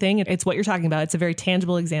solve anything. It's what you're talking about. It's a very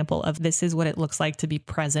tangible example of this is what it looks like to be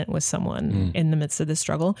present with someone in the midst of this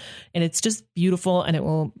struggle. And it's just beautiful, and it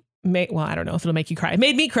will I don't know if it'll make you cry. It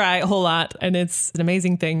made me cry a whole lot, and it's an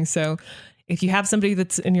amazing thing. So if you have somebody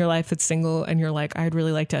that's in your life that's single and you're like, I'd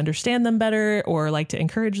really like to understand them better or like to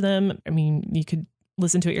encourage them, I mean, you could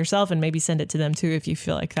listen to it yourself and maybe send it to them too if you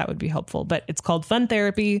feel like that would be helpful. But it's called Fun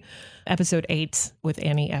Therapy, episode 8 with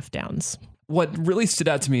Annie F. Downs. What really stood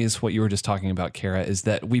out to me is what you were just talking about, Kara, is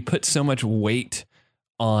that we put so much weight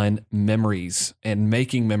on memories and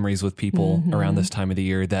making memories with people around this time of the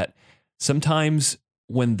year that sometimes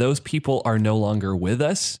when those people are no longer with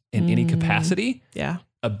us in any capacity,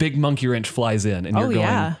 a big monkey wrench flies in and you're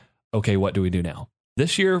going, okay, what do we do now?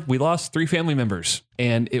 This year we lost 3 family members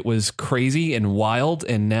and it was crazy and wild.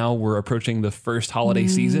 And now we're approaching the first holiday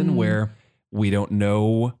season where we don't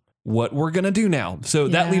know what we're going to do now. So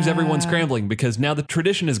that leaves everyone scrambling because now the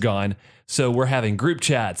tradition is gone. So we're having group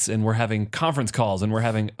chats and we're having conference calls and we're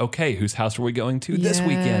having, okay, whose house are we going to this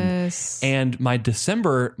weekend? And my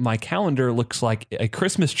calendar looks like a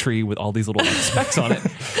Christmas tree with all these little specks on it,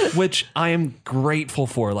 which I am grateful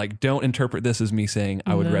for. Like, don't interpret this as me saying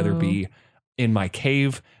I would rather be in my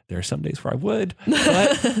cave. There are some days where I would,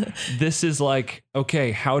 but this is like,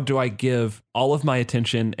 okay, how do I give all of my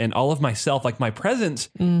attention and all of myself, like my presence,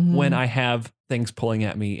 when I have things pulling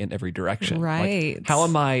at me in every direction? Right. Like, how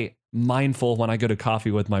am I mindful when I go to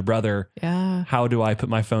coffee with my brother? Yeah. How do I put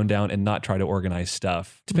my phone down and not try to organize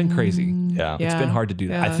stuff? It's been crazy. Yeah. It's been hard to do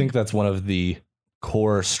that. I think that's one of the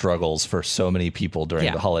core struggles for so many people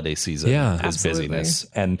during the holiday season is busyness.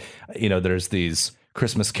 And, there's these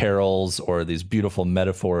Christmas carols or these beautiful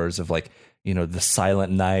metaphors of like, the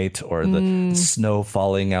silent night or the snow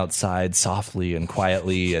falling outside softly and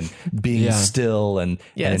quietly and being still and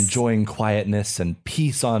enjoying quietness and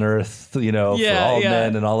peace on earth, for all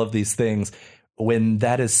men and all of these things. When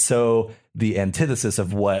that is so the antithesis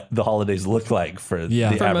of what the holidays look like for the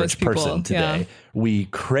average person today, we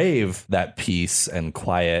crave that peace and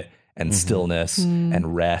quiet and stillness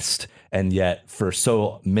and rest. And yet for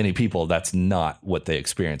so many people, that's not what they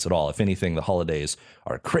experience at all. If anything, the holidays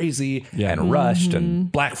are crazy and rushed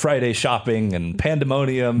and Black Friday shopping and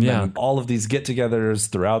pandemonium and all of these get-togethers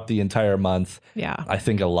throughout the entire month. Yeah, I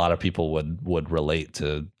think a lot of people would relate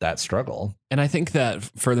to that struggle. And I think that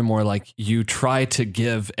furthermore, like you try to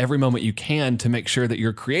give every moment you can to make sure that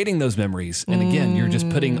you're creating those memories. And again, you're just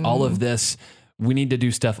putting all of this. We need to do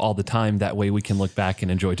stuff all the time. That way we can look back and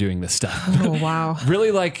enjoy doing this stuff. Oh, wow. Really,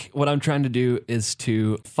 like what I'm trying to do is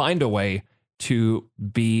to find a way to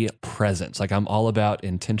be present. Like I'm all about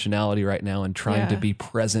intentionality right now and trying to be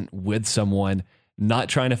present with someone, not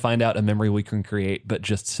trying to find out a memory we can create, but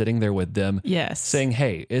just sitting there with them. Yes. Saying,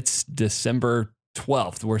 hey, it's December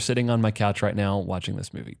 12th. We're sitting on my couch right now watching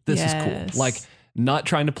this movie. This is cool. Like, not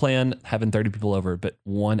trying to plan having 30 people over, but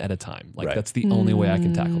one at a time. Like that's the only way I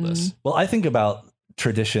can tackle this. Well, I think about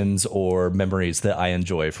traditions or memories that I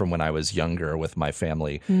enjoy from when I was younger with my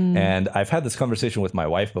family. And I've had this conversation with my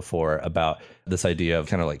wife before about this idea of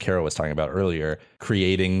kind of like Kara was talking about earlier,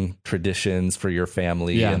 creating traditions for your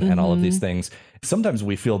family and all of these things. Sometimes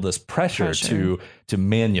we feel this pressure to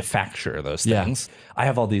manufacture those things. I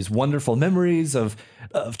have all these wonderful memories of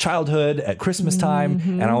childhood at Christmas time,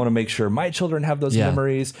 and I want to make sure my children have those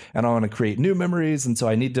memories, and I want to create new memories. And so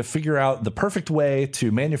I need to figure out the perfect way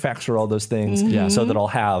to manufacture all those things so that I'll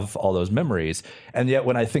have all those memories. And yet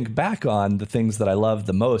when I think back on the things that I loved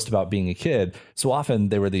the most about being a kid, so often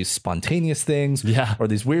they were these spontaneous things or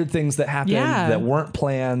these weird things that happened that weren't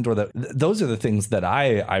planned, or that those are the things that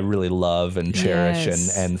I really love and cherish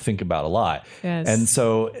and think about a lot. And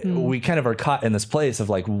so we kind of are caught in this place of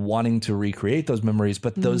like wanting to recreate those memories,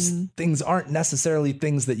 but those things aren't necessarily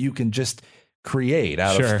things that you can just create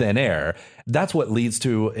out of thin air. That's what leads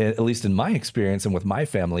to, at least in my experience and with my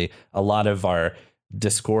family, a lot of our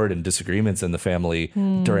discord and disagreements in the family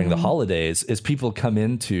during the holidays is people come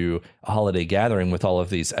into a holiday gathering with all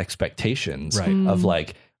of these expectations of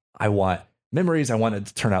like, I want memories. I want it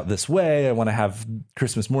to turn out this way. I want to have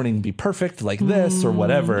Christmas morning be perfect like this or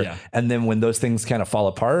whatever. And then when those things kind of fall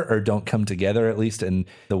apart or don't come together, at least in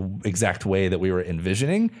the exact way that we were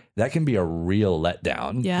envisioning, that can be a real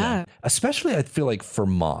letdown. Especially I feel like for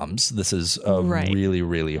moms, this is a really,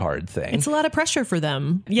 really hard thing. It's a lot of pressure for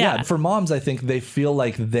them. For moms, I think they feel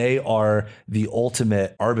like they are the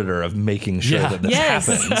ultimate arbiter of making sure that this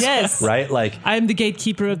happens. Right? Like I'm the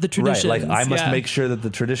gatekeeper of the traditions. Right. Like I must make sure that the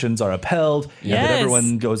traditions are upheld. And that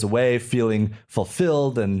everyone goes away feeling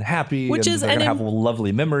fulfilled and happy, and they're going to have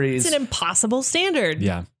lovely memories. It's an impossible standard.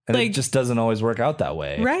 And it just doesn't always work out that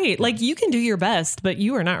way. Right. Like you can do your best, but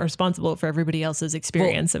you are not responsible for everybody else's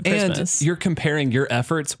experience of Christmas. And you're comparing your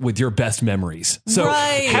efforts with your best memories. So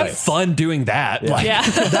have fun doing that. Yeah.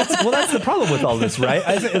 That's the problem with all this, right?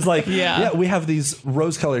 It's like, we have these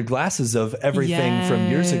rose-colored glasses of everything from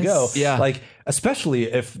years ago. Yeah. Like, especially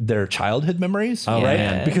if they're childhood memories, right?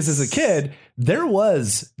 Yes. Because as a kid, there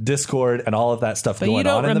was discord and all of that stuff going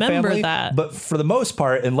on in the family. That. But for the most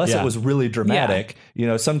part, unless it was really dramatic,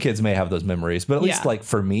 some kids may have those memories. But at least like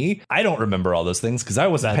for me, I don't remember all those things because I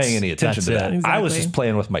wasn't paying any attention to that. Exactly. I was just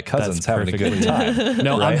playing with my cousins, having a good time.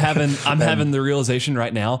 No, right? I'm having the realization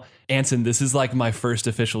right now, Ansen, this is like my first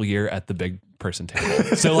official year at the big person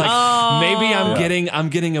table. So like maybe I'm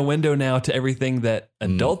getting a window now to everything that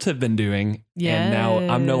adults have been doing. And now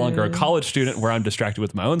I'm no longer a college student where I'm distracted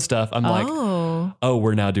with my own stuff. I'm like,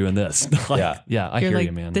 we're now doing this. I hear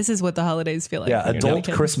you, man. This is what the holidays feel like. Yeah, adult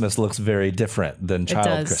Christmas looks very different than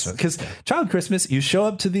child Christmas. Because child Christmas, you show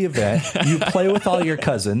up to the event, you play with all your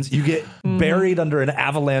cousins, you get buried under an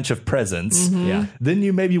avalanche of presents. Yeah. Then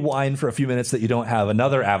you maybe whine for a few minutes that you don't have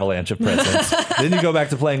another avalanche of presents. Then you go back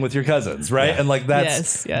to playing with your cousins, right? Yeah. And like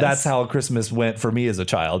that's how Christmas went for me as a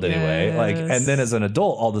child anyway. Yes. Like, and then as an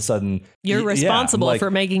adult, all of a sudden you're responsible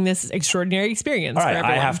for making this extraordinary experience. All right, for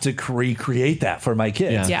everyone. I have to recreate that for my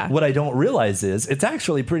kids. Yeah. What I don't realize is it's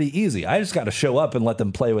actually pretty easy. I just got to show up and let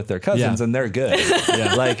them play with their cousins and they're good.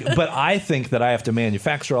 But I think that I have to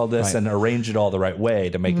manufacture all this and arrange it all the right way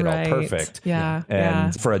to make it all perfect. Yeah.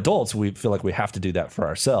 And for adults, we feel like we have to do that for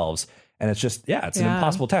ourselves. And it's just, it's an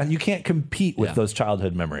impossible task. You can't compete with those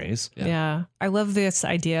childhood memories. Yeah. I love this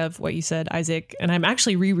idea of what you said, Isaac. And I'm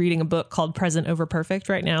actually rereading a book called Present Over Perfect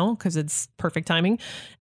right now because it's perfect timing.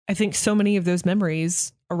 I think so many of those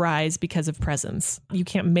memories arise because of presence. You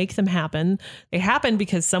can't make them happen. They happen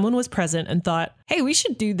because someone was present and thought, hey, we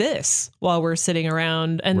should do this while we're sitting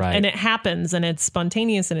around. And it happens and it's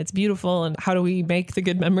spontaneous and it's beautiful. And how do we make the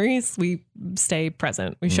good memories? We stay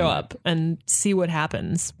present. We show up and see what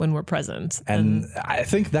happens when we're present. And I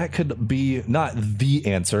think that could be not the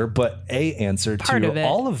answer, but a answer to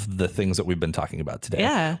all of the things that we've been talking about today.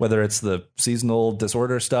 Yeah. Whether it's the seasonal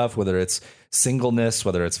disorder stuff, whether it's singleness,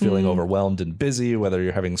 whether it's feeling overwhelmed and busy, whether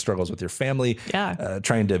you're having struggles with your family,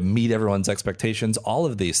 trying to meet everyone's expectations, all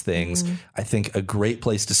of these things. I think a great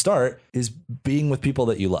place to start is being with people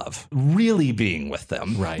that you love, really being with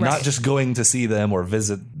them, not just going to see them or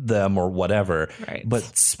visit them or whatever, but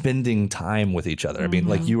spending time with each other. I mean,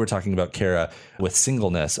 like you were talking about, Kara, with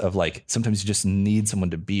singleness of like, sometimes you just need someone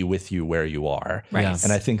to be with you where you are.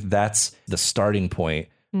 And I think that's the starting point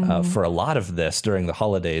for a lot of this during the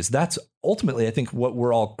holidays. That's ultimately, I think, what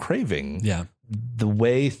we're all craving. Yeah. The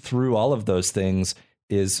way through all of those things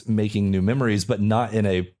is making new memories, but not in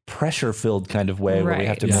a pressure-filled kind of way where we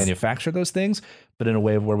have to manufacture those things, but in a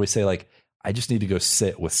way where we say, like, I just need to go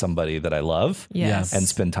sit with somebody that I love and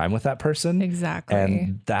spend time with that person. Exactly.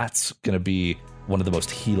 And that's going to be one of the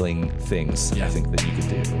most healing things I think that you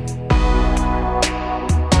can do.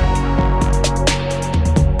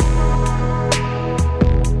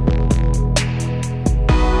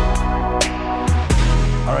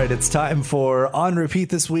 All right, it's time for On Repeat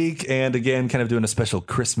this week. And again, kind of doing a special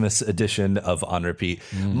Christmas edition of On Repeat.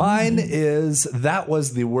 Mine is That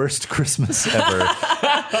Was the Worst Christmas Ever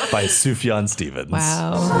by Sufjan Stevens.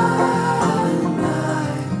 Wow.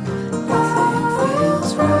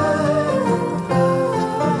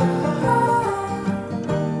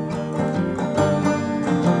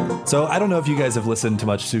 So I don't know if you guys have listened to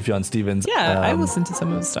much Sufjan Stevens. Yeah, I listened to some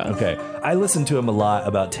of his stuff. Okay. I listened to him a lot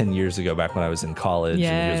about 10 years ago, back when I was in college. Yes.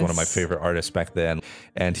 And he was one of my favorite artists back then.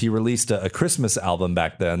 And he released a Christmas album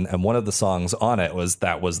back then. And one of the songs on it was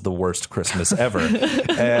That Was the Worst Christmas Ever.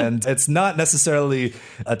 And it's not necessarily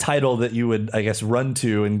a title that you would, I guess, run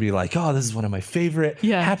to and be like, oh, this is one of my favorite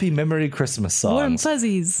happy memory Christmas songs. Warm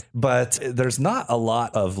fuzzies. But there's not a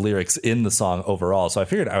lot of lyrics in the song overall. So I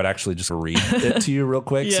figured I would actually just read it to you real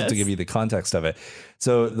quick so to give you the context of it.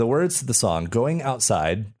 So the words to the song: going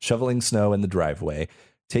outside, shoveling snow in the driveway,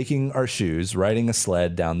 taking our shoes, riding a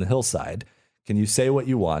sled down the hillside. Can you say what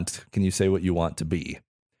you want? Can you say what you want to be?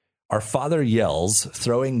 Our father yells,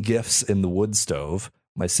 throwing gifts in the wood stove.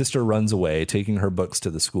 My sister runs away, taking her books to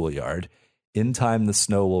the schoolyard. In time the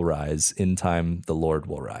snow will rise. In time the Lord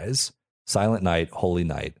will rise. Silent night, holy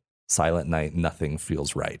night. Silent night, nothing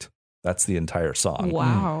feels right. That's the entire song.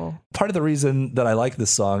 Wow. Part of the reason that I like this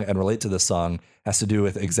song and relate to this song has to do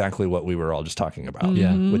with exactly what we were all just talking about.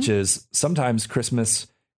 Which is sometimes Christmas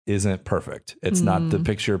isn't perfect. It's not the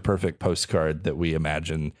picture perfect postcard that we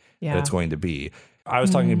imagine that it's going to be. I was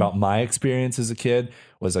talking about my experience as a kid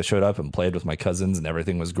was I showed up and played with my cousins and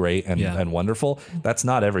everything was great and wonderful. That's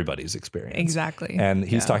not everybody's experience. Exactly. And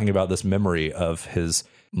he's talking about this memory of his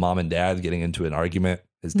mom and dad getting into an argument.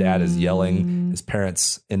 His dad is yelling. His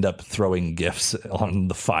parents end up throwing gifts on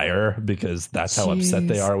the fire because that's how upset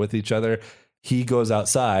they are with each other. He goes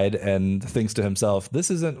outside and thinks to himself,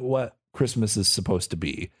 this isn't what Christmas is supposed to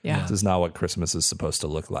be. Yeah. This is not what Christmas is supposed to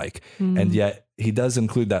look like. And yet he does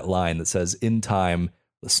include that line that says, in time,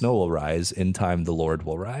 the snow will rise. In time, the Lord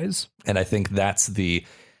will rise. And I think that's the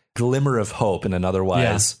glimmer of hope in an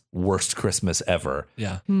otherwise worst Christmas ever.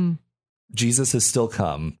 Yeah. Jesus has still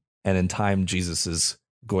come. And in time, Jesus is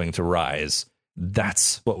going to rise.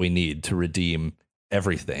 That's what we need to redeem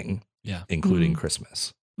everything, including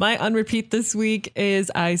Christmas. My unrepeat this week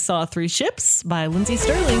is I Saw Three Ships by Lindsey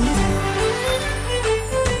Sterling.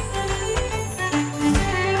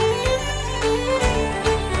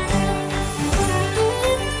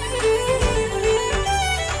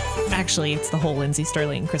 Actually, it's the whole Lindsey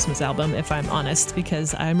Sterling Christmas album, if I'm honest,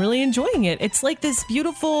 because I'm really enjoying it. It's like this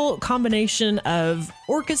beautiful combination of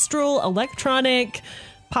orchestral, electronic,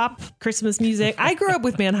 pop Christmas music. I grew up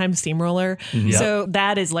with Mannheim Steamroller, so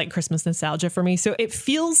that is like Christmas nostalgia for me. So it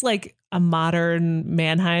feels like a modern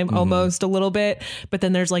Mannheim almost a little bit, but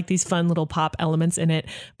then there's like these fun little pop elements in it.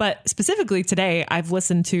 But specifically today, I've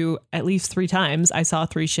listened to at least 3 times I Saw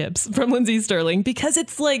Three Ships from Lindsey Sterling because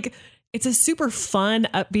it's like, it's a super fun,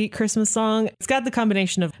 upbeat Christmas song. It's got the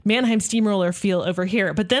combination of Mannheim Steamroller feel over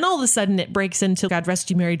here, but then all of a sudden it breaks into God Rest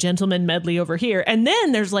You Merry Gentlemen medley over here. And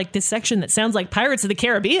then there's like this section that sounds like Pirates of the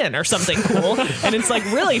Caribbean or something cool. And it's like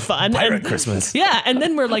really fun. Pirate Christmas. Yeah. And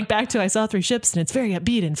then we're like back to I Saw Three Ships and it's very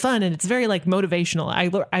upbeat and fun. And it's very like motivational.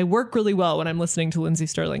 I work really well when I'm listening to Lindsey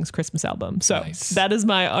Sterling's Christmas album. So that is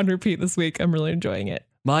my on repeat this week. I'm really enjoying it.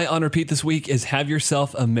 My on repeat this week is Have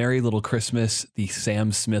Yourself a Merry Little Christmas, the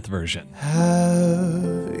Sam Smith version.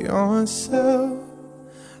 Have yourself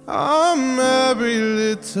a merry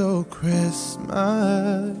little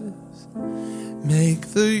Christmas. Make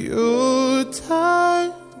the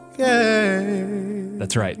Yuletide gay.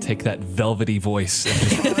 That's right. Take that velvety voice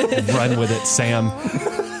and just run with it, Sam.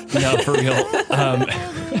 No, for real.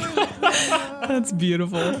 That's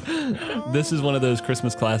beautiful. This is one of those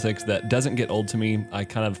Christmas classics that doesn't get old to me. I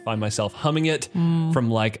kind of find myself humming it from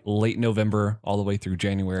like late November all the way through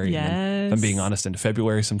January. Yes. And if I'm being honest, into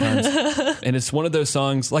February sometimes. And it's one of those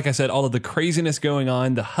songs, like I said, all of the craziness going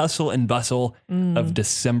on, the hustle and bustle of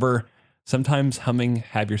December. Sometimes humming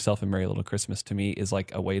Have Yourself a Merry Little Christmas to me is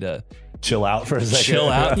like a way to chill out for a second. Chill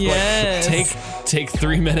out. Yes. Like, take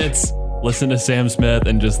 3 minutes, listen to Sam Smith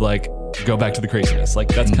and just like go back to the craziness. Like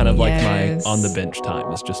that's kind of like my on the bench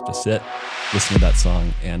time is just to sit, listen to that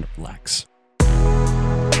song and relax.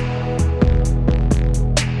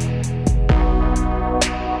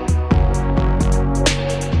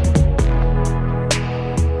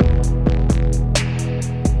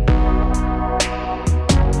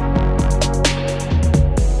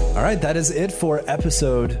 All right, that is it for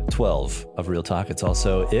episode 12 of Real Talk. It's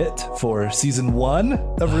also it for season 1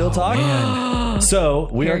 of Real Talk. So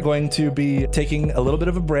we are going to be taking a little bit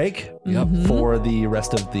of a break for the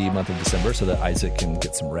rest of the month of December so that Isaac can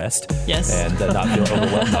get some rest and not feel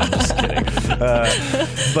overwhelmed. No, I'm just kidding.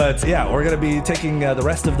 But yeah, we're going to be taking the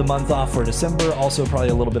rest of the month off for December, also probably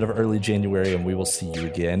a little bit of early January, and we will see you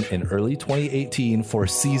again in early 2018 for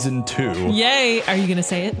season 2. Yay. Are you going to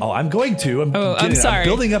say it? Oh, I'm going to. I'm sorry. I'm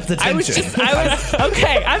building up the tension.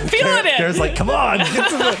 Okay, I'm feeling it. Kara's like, come on. Get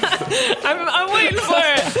to the... I'm waiting for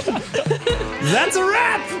it. That's a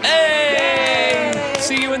wrap. Hey.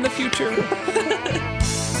 See you in the future.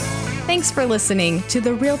 Thanks for listening to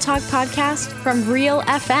the Real Talk podcast from Real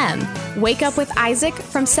FM. Wake up with Isaac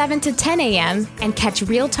from 7 to 10 a.m. and catch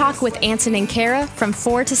Real Talk with Ansen and Kara from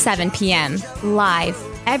 4 to 7 p.m. live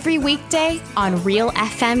every weekday on Real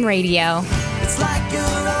FM radio. It's like you're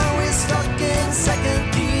always stuck in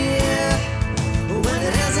second gear when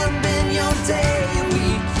it hasn't been your day, your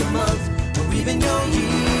week, your month, or even your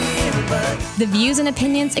year. But the views and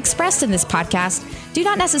opinions expressed in this podcast do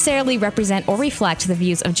not necessarily represent or reflect the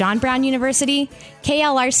views of John Brown University,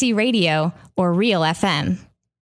 KLRC Radio, or Real FM.